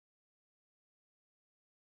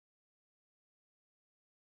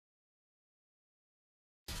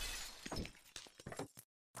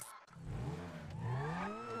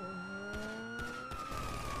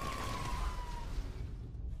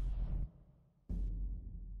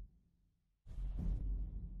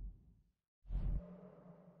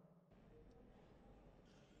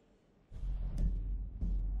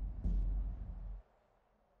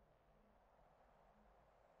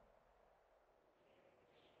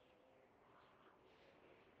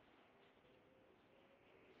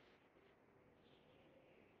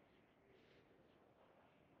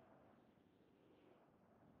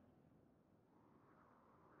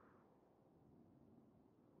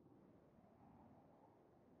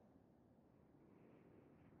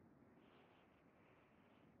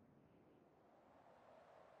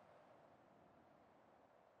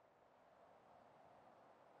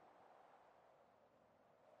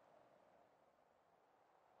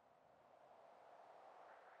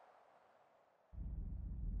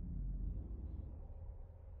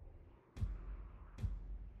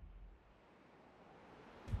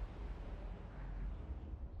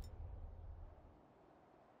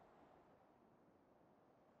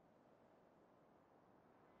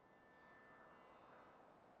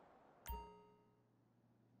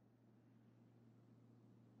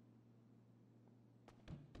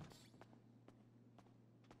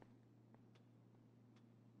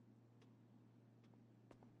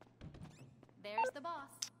the boss.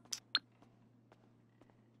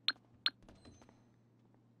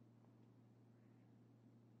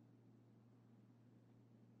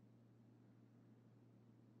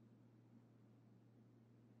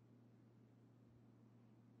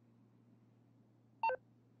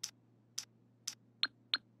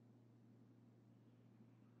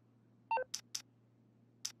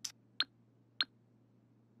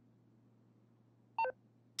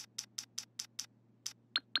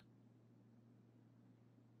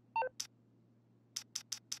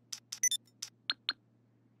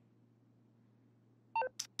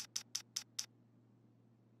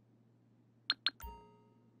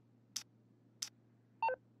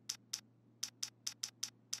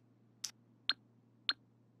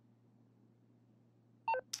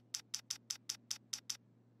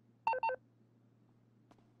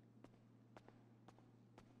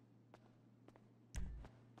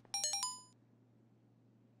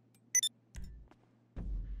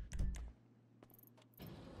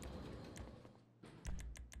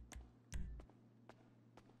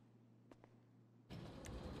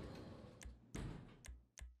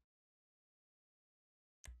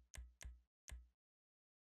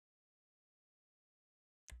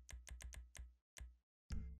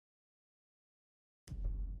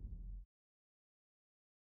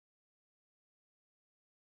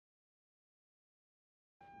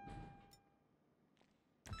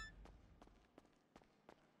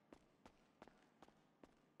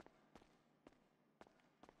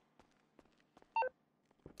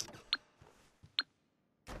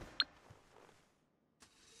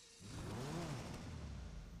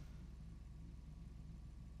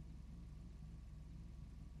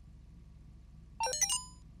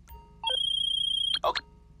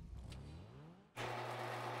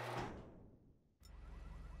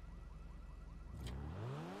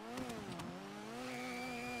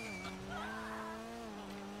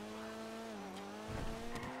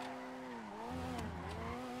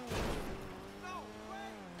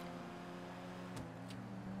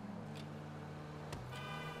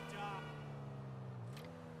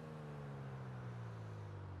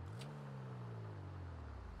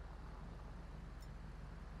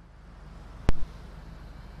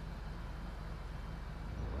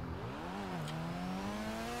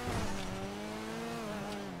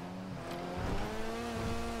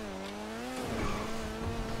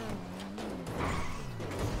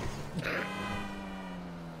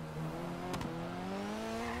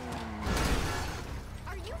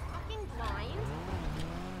 Are you fucking blind?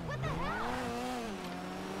 What the hell?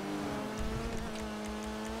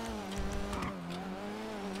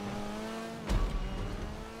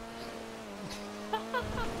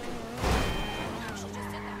 You should just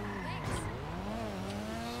sit there. Thanks.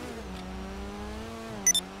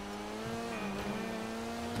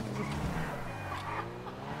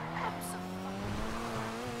 I'm so fucking...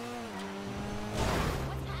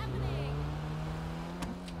 What's happening?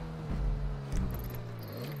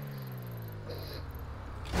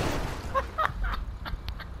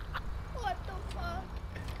 What the fuck?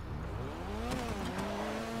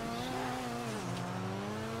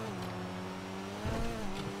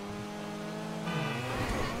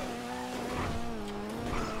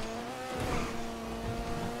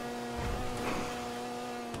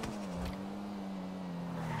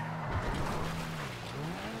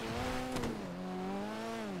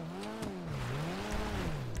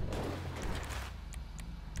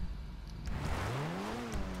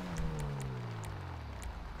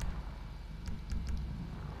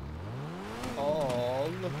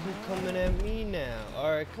 Oh, look who's coming at me now.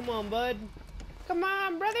 Alright, come on, bud. Come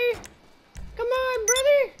on, brother. Come on,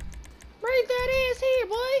 brother. Bring that ass here,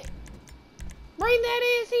 boy. Bring that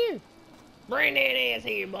ass here. Bring that ass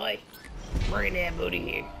here, boy. Bring that booty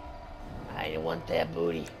here. I want that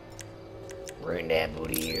booty. Bring that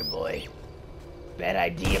booty here, boy. Bad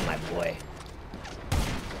idea, my boy.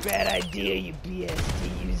 Bad idea, you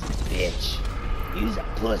BST. Use a bitch. Use a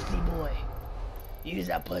pussy, boy. Use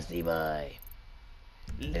a pussy, boy.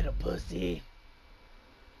 Little pussy.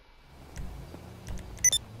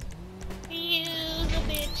 Use a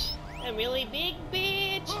bitch. A really big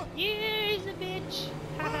bitch. Use a bitch.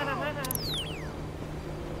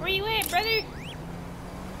 Where you at, brother?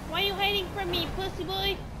 Why you hiding from me, pussy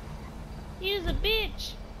boy? Use a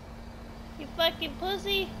bitch. You fucking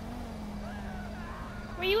pussy.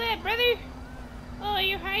 Where you at, brother? Oh,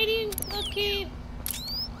 you're hiding? Okay.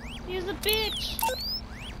 Use a bitch.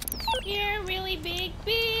 You're a really big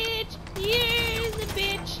bitch. Use a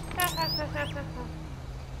bitch.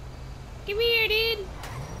 Come here, dude.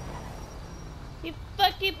 You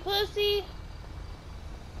fucking pussy.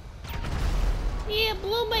 Yeah,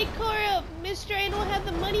 blow my car up, mister. I don't have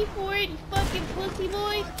the money for it, you fucking pussy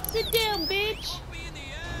boy. Sit down, bitch.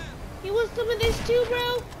 You want some of this too,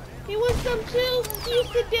 bro? You want some too? You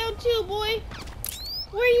sit down too, boy.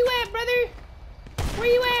 Where you at, brother?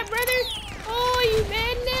 Where you at, brother? Oh, you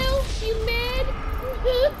mad now? You mad?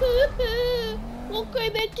 We'll cry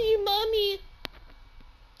back to your mommy.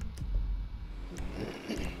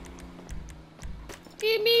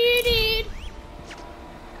 Come here, dude.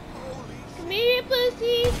 Come here,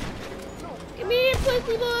 pussy. Come here,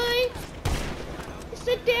 pussy boy.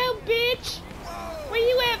 Sit down, bitch. Where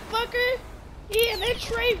you at, fucker? Yeah, that's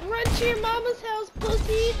right. Run to your mama's house,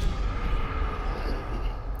 pussy.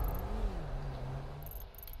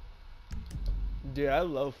 Dude, I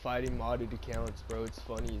love fighting modded accounts, bro. It's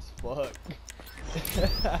funny as fuck.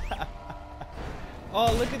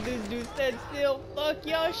 Oh, look at this dude stand still. Fuck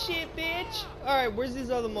y'all shit, bitch. Alright, where's this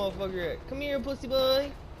other motherfucker at? Come here, pussy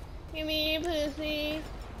boy. Come here, pussy.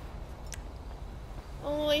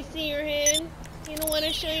 Oh, I see your head. You don't want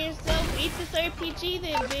to show yourself? Eat this RPG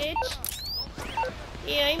then, bitch.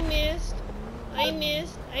 Yeah, I missed.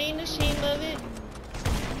 I ain't ashamed of it.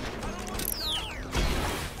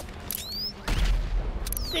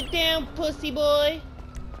 Sit down, pussy boy.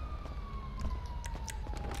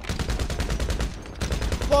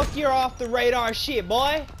 Fuck your off the radar shit,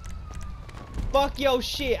 boy. Fuck your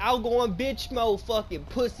shit. I'll go on bitch mode, fucking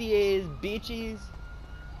pussy ass bitches.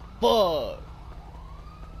 Fuck.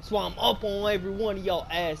 That's why I'm up on every one of y'all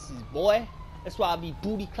asses, boy. That's why I be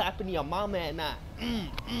booty clapping your mama at night. In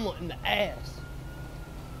the ass.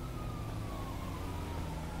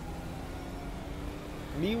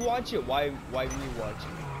 Me watch it? Why me watch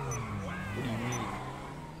it? What do you mean?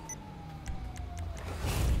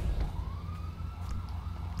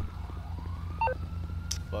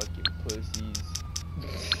 Fucking pussies.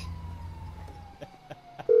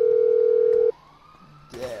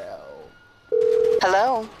 Damn.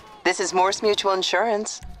 Hello, this is Morse Mutual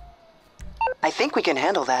Insurance. I think we can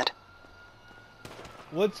handle that.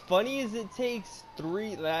 What's funny is it takes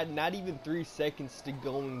not even 3 seconds to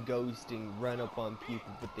go and ghost and run up on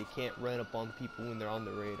people, but they can't run up on people when they're on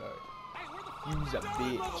the radar. You's a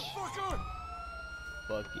bitch.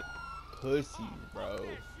 Fucking pussies, bro.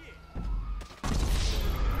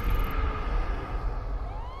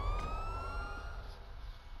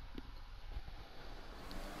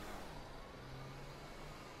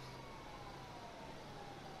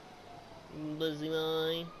 Pussy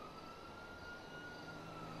boy.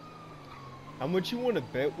 How much you want to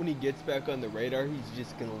bet when he gets back on the radar he's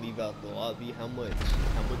just gonna leave out the lobby? How much?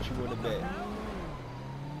 How much you want to bet?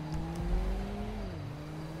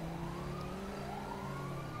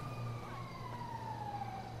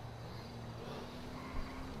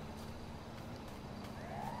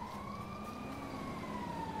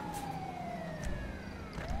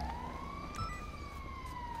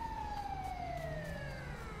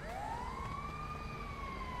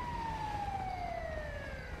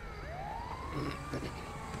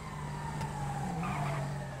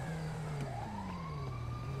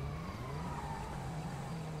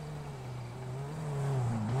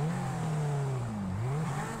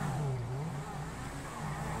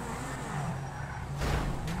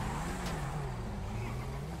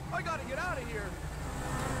 I gotta get out of here.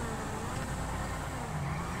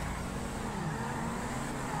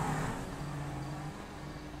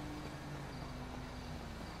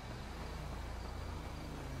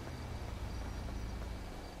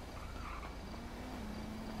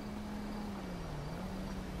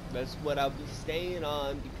 That's what I'll be staying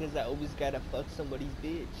on because I always gotta fuck somebody's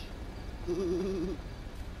bitch. You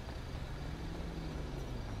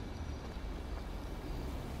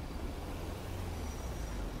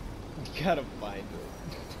gotta find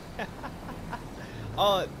it.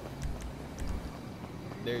 Oh,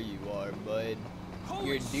 there you are, bud.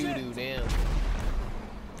 You're doo-doo now.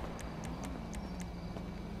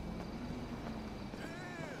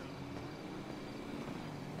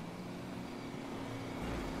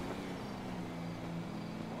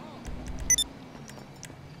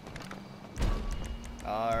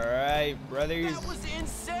 Alright, brothers. That was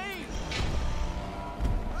insane.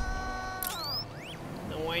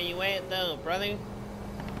 So where you at though, brother?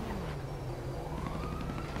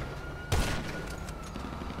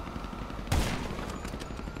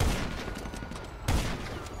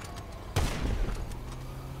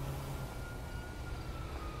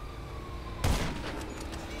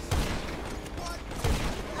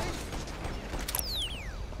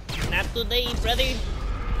 Not today, brother.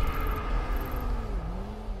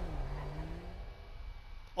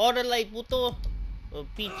 Órale, puto. O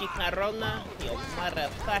pinche carrona. Yo,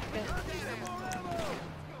 motherfucker.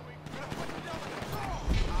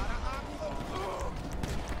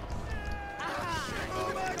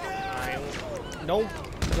 Don't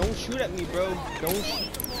shoot at me, bro. Don't shoot.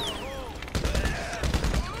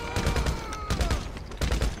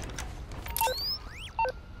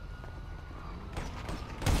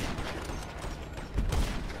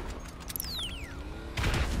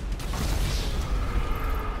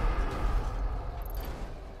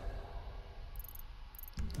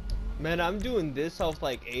 Man, I'm doing this off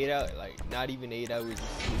like 8 hours, like not even 8 hours of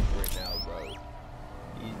sleep right now, bro.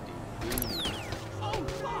 Easy, dude.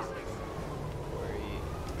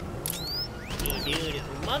 Hey, dude,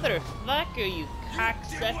 motherfucker, you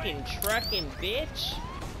cocksucking trucking bitch.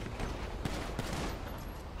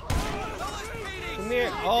 Come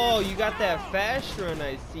here. Oh, you got that fast run,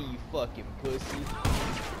 I see, you fucking pussy.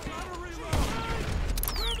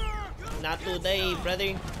 Not today,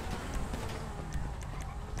 brother.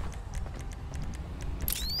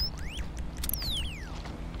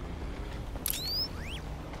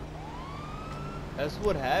 That's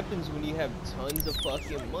what happens when you have tons of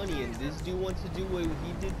fucking money and this dude wants to do what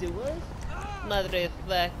he did to us?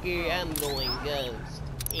 Motherfucker, I'm going ghost.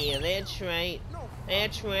 Yeah, that's right.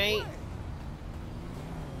 That's right.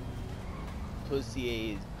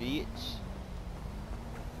 Pussy ass bitch.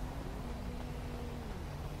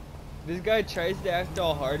 This guy tries to act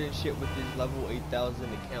all hard and shit with his level 8,000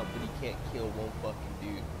 account, but he can't kill one fucking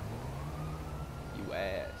dude. You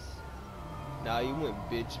ass. Nah, you went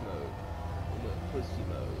bitch mode. You went pussy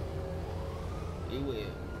mode. You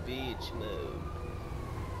went bitch mode.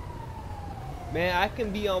 Man, I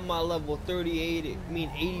can be on my level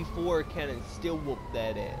 84 account and still whoop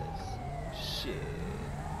that ass. Shit.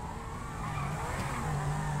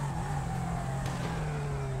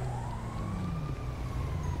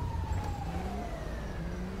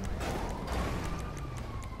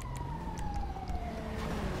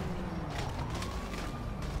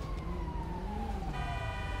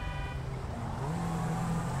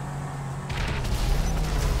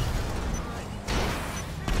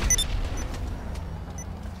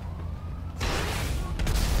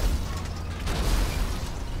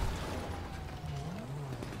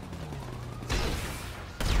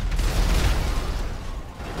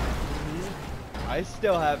 I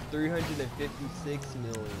still have 356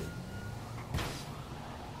 million.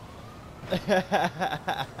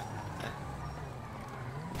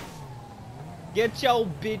 Get your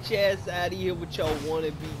bitch ass out of here with your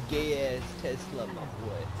wannabe gay ass Tesla, my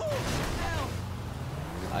boy.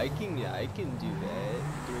 I can do that.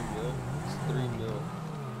 3 mil. It's 3 mil.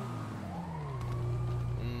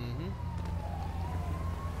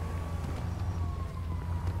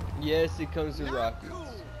 Yes, it comes with rockets.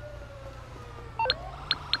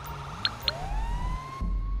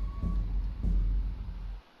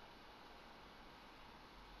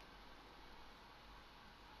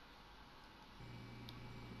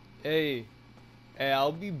 Hey,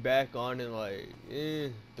 I'll be back on in like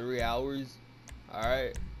 3 hours.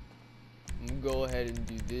 Alright, I'm gonna go ahead and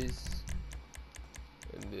do this,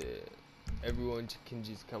 and everyone can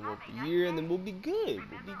just come up here, and then we'll be good.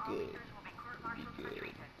 We'll be good. We'll be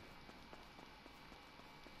good.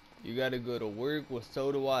 You gotta go to work. Well,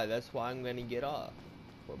 so do I. That's why I'm gonna get off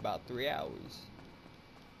for about 3 hours,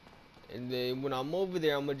 and then when I'm over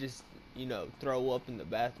there, I'm gonna just, you know, throw up in the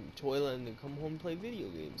bathroom toilet and then come home and play video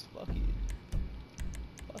games. Fuck it.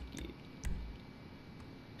 Fuck it.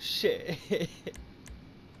 Shit.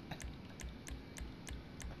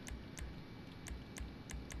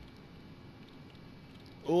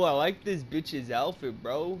 Oh, I like this bitch's outfit,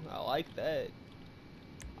 bro. I like that.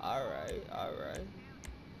 Alright, alright.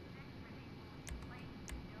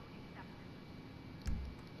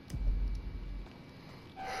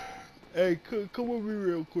 Hey, come over here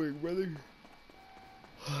real quick, brother.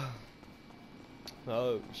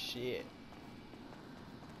 Oh, shit.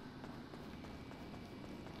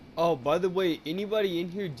 Oh, by the way, anybody in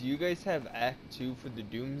here, do you guys have Act 2 for the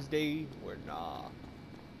Doomsday? Or nah?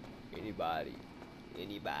 Anybody?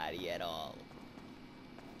 Anybody at all?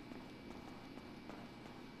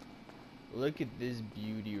 Look at this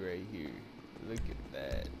beauty right here. Look at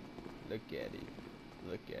that. Look at it.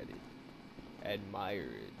 Look at it. Admire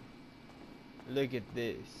it. Look at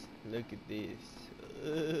this. Look at this.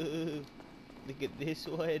 Look at this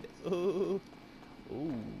one. Ooh.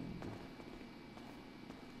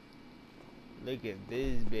 Look at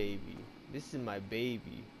this baby. This is my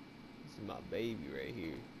baby. This is my baby right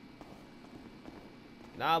here.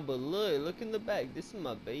 Nah, but look in the back. This is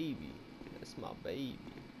my baby. That's my baby.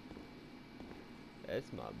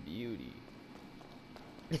 That's my beauty.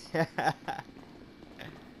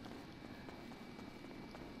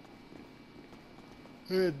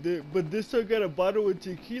 But this one got a bottle of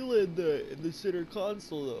tequila in the center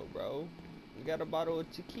console though, bro. We got a bottle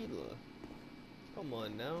of tequila. Come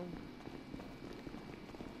on now.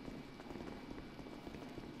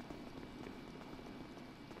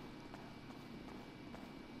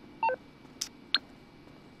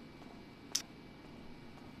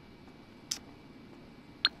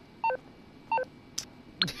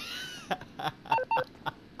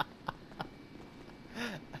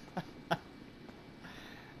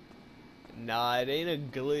 Nah, it ain't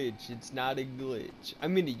a glitch. It's not a glitch. I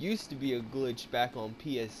mean, it used to be a glitch back on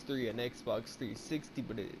PS3 and Xbox 360,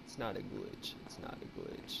 but it's not a glitch. It's not a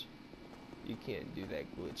glitch. You can't do that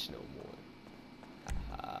glitch no more.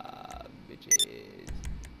 Haha, bitches.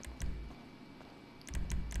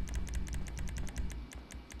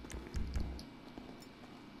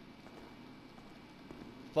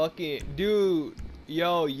 Fucking, dude.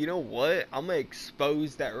 Yo, you know what? I'm gonna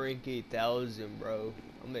expose that rank 8000, bro.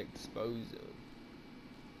 I'm gonna expose him.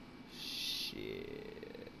 Shit.